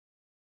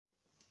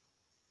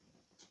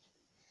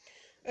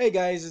Hey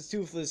guys, it's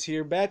Toothless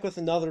here, back with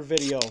another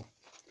video.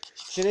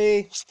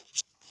 Today,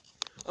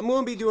 I'm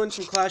going to be doing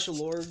some Clash of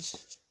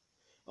Lords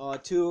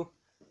 2.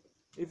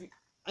 If you,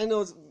 I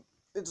know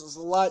it's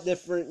a lot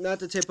different, not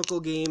the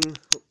typical game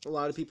a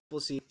lot of people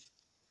see,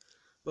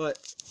 but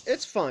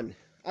it's fun.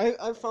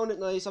 I found it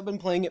nice. I've been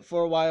playing it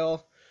for a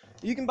while.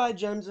 You can buy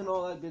gems and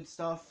all that good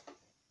stuff.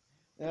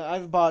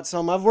 I've bought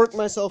some. I've worked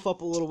myself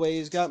up a little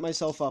ways, got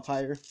myself up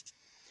higher.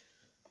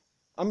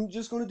 I'm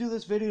just going to do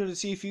this video to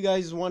see if you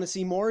guys want to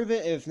see more of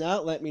it. If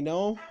not, let me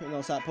know, and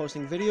I'll stop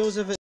posting videos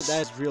of it.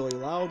 That's really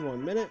loud.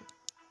 1 minute.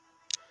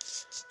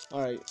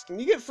 Alright,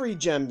 you get free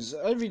gems.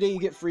 Every day you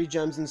get free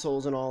gems and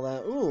souls and all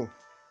that. Ooh.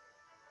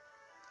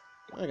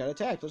 I got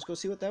attacked. Let's go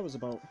see what that was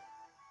about.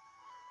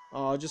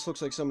 Oh, it just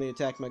looks like somebody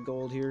attacked my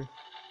gold here.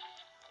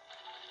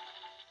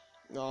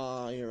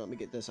 Here, let me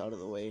get this out of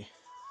the way.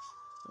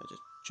 I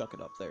just chuck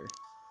it up there.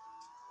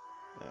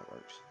 That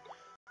works.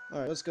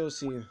 Alright, let's go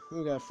see.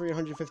 We got free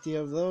 150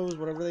 of those,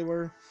 whatever they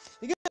were.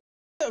 You get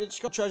it's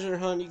called treasure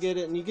hunt, you get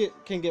it, and you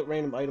can get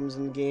random items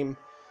in the game.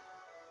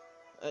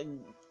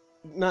 I'm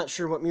not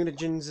sure what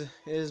mutagens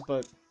is,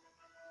 but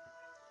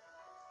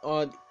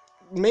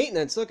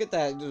maintenance, look at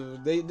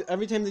that.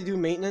 Every time they do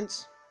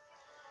maintenance,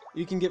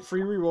 you can get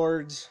free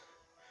rewards,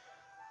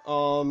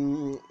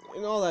 and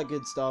all that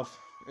good stuff.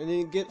 And then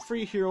you get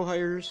free hero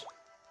hires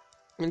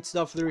and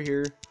stuff through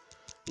here.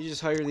 You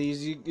just hire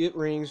these, you get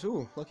rings.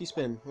 Ooh, lucky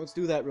spin. Let's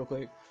do that real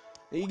quick.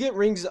 You get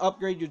rings to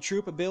upgrade your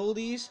troop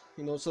abilities,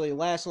 so they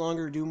last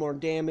longer, do more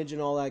damage,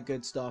 and all that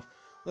good stuff.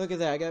 Look at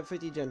that, I got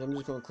 50 gems. I'm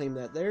just going to claim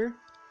that there.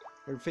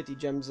 Or 50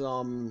 gems,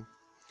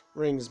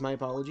 rings, my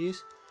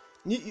apologies.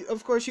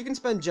 Of course, you can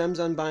spend gems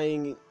on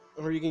buying,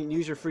 or you can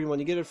use your free one.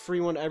 You get a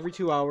free one every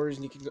 2 hours,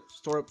 and you can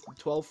store up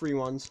 12 free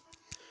ones.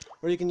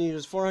 Or you can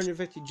use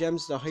 450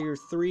 gems to hire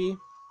 3,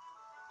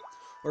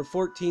 or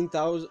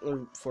 14,000,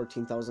 or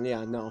 14,000,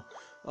 yeah, no.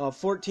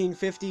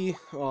 1450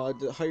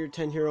 to hire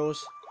 10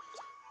 heroes.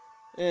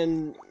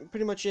 And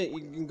pretty much it. You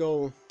can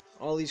go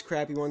all these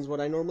crappy ones. What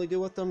I normally do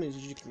with them is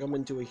you can come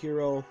into a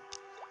hero.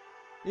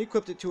 You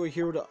equip it to a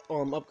hero to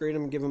upgrade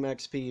them and give them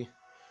XP.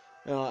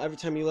 Every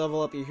time you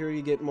level up your hero,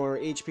 you get more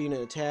HP and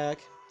an attack.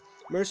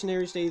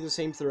 Mercenaries stay the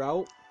same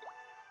throughout.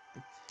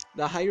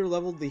 The higher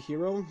leveled the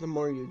hero, the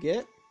more you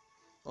get.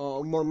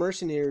 More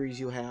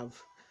mercenaries you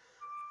have.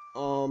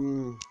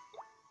 You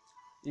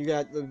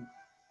got the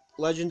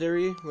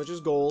legendary, which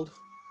is gold.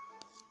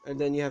 And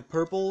then you have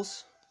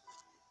purples,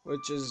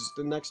 which is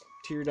the next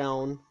tier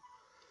down.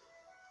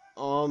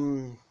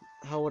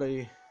 How would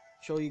I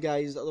show you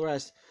guys the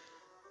rest?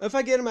 If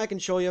I get them, I can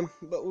show you.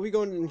 But when we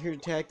go in here to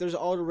attack, there's an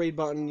auto raid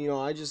button.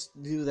 I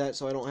just do that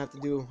so I don't have to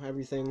do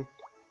everything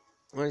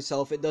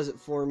myself. It does it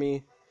for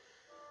me.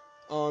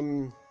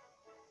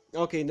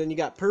 Okay, then you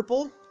got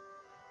purple.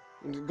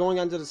 Going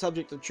on to the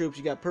subject of troops,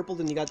 you got purple,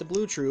 then you got the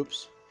blue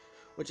troops,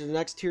 which is the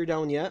next tier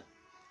down yet.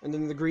 And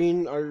then the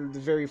green are the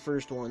very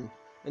first one.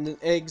 And then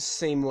eggs,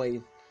 same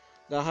way.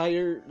 The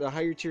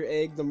higher tier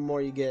egg, the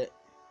more you get.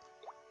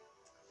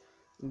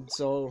 And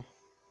so,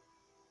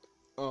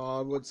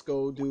 let's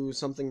go do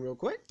something real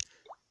quick.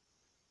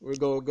 We're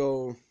going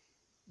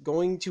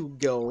to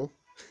go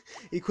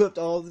equipped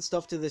all the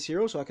stuff to this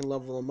hero so I can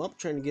level him up,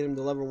 trying to get him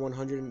to level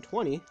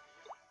 120,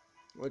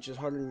 which is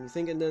harder than you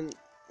think. And then,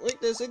 like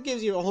this, it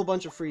gives you a whole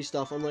bunch of free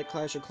stuff, unlike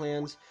Clash of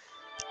Clans.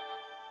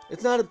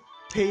 It's not a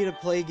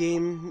pay-to-play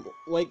game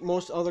like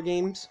most other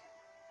games,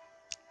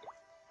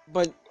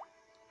 but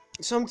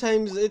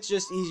sometimes it's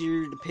just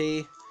easier to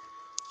pay.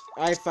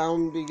 I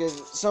found,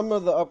 because some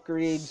of the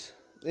upgrades,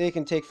 they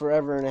can take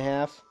forever and a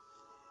half.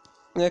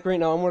 Like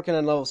right now, I'm working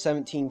on level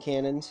 17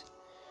 cannons,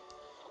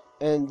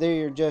 and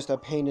they're just a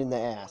pain in the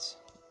ass.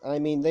 I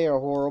mean, they are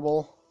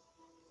horrible.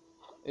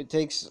 It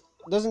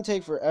doesn't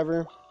take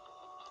forever,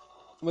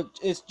 but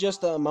it's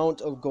just the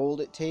amount of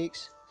gold it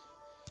takes.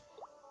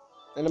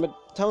 And I'm at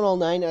Town Hall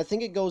 9. I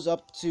think it goes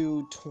up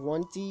to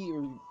 20,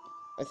 or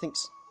I think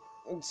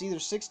it's either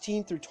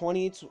 16 through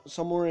 20. It's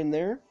somewhere in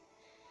there.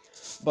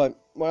 But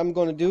what I'm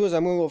going to do is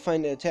I'm going to go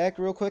find the attack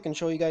real quick and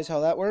show you guys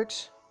how that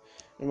works.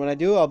 And when I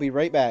do, I'll be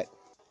right back.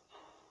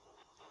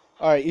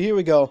 Alright, here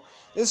we go.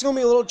 This is going to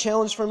be a little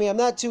challenge for me. I'm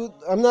not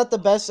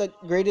the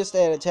greatest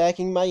at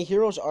attacking. My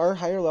heroes are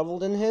higher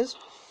leveled than his.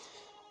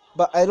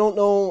 But I don't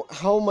know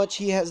how much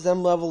he has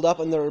them leveled up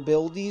in their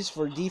abilities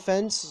for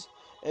defense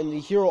and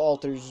the hero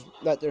altars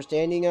that they're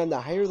standing on.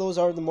 The higher those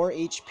are, the more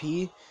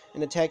HP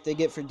and attack they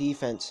get for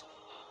defense.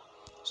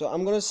 So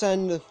I'm going to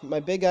send my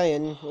big guy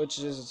in, which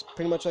is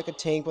pretty much like a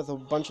tank with a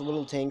bunch of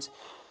little tanks.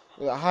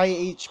 High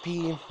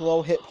HP,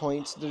 low hit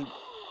points.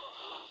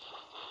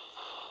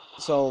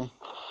 Or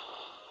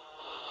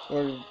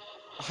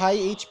high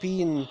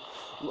HP and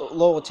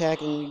low attack,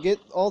 and you get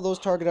all those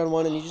targeted on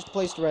one, and you just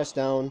place the rest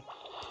down.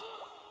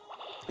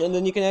 And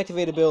then you can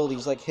activate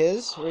abilities like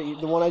his, right,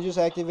 the one I just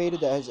activated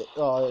that has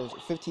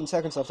 15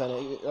 seconds left on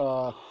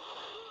it.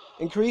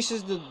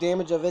 Increases the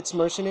damage of its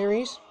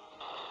mercenaries.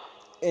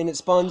 And it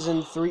spawns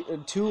in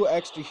 2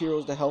 extra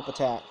heroes to help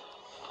attack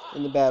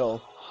in the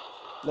battle.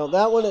 Now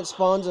that one, it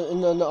spawns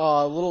in a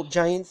little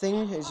giant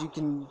thing, as you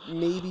can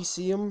maybe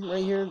see him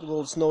right here, the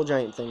little snow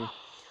giant thing.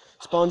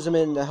 Spawns them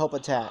in to help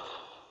attack.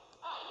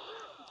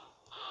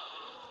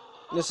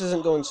 This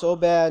isn't going so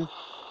bad.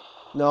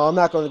 No, I'm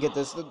not going to get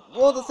this.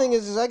 Well, the thing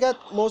is I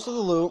got most of the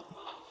loot.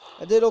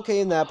 I did okay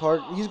in that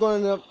part. He's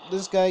going to,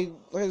 this guy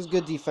has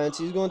good defense.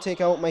 He's going to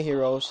take out my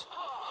heroes.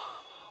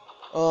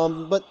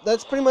 But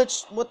that's pretty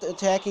much what the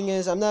attacking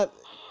is. I'm not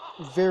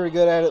very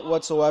good at it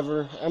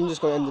whatsoever. I'm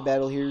just going to end the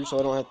battle here so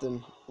I don't have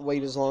to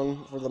wait as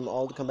long for them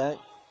all to come back.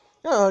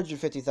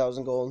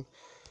 150,000 gold.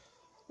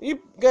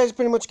 You guys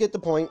pretty much get the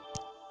point.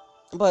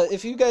 But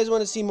if you guys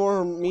want to see more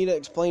of me to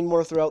explain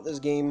more throughout this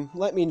game,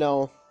 let me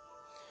know.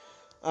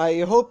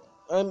 I hope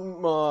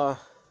I'm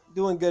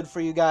doing good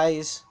for you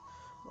guys.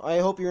 I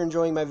hope you're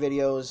enjoying my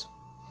videos.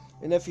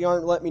 And if you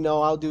aren't, let me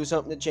know. I'll do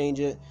something to change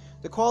it.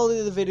 The quality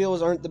of the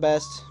videos aren't the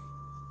best,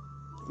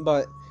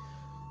 but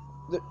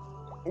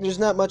there's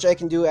not much I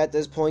can do at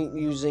this point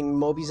using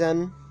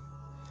Mobizen.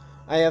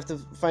 I have to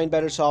find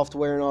better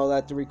software and all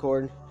that to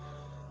record.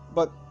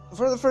 But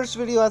for the first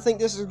video, I think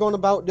this is going to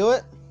about do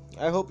it.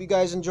 I hope you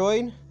guys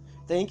enjoyed.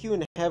 Thank you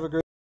and have a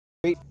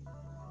great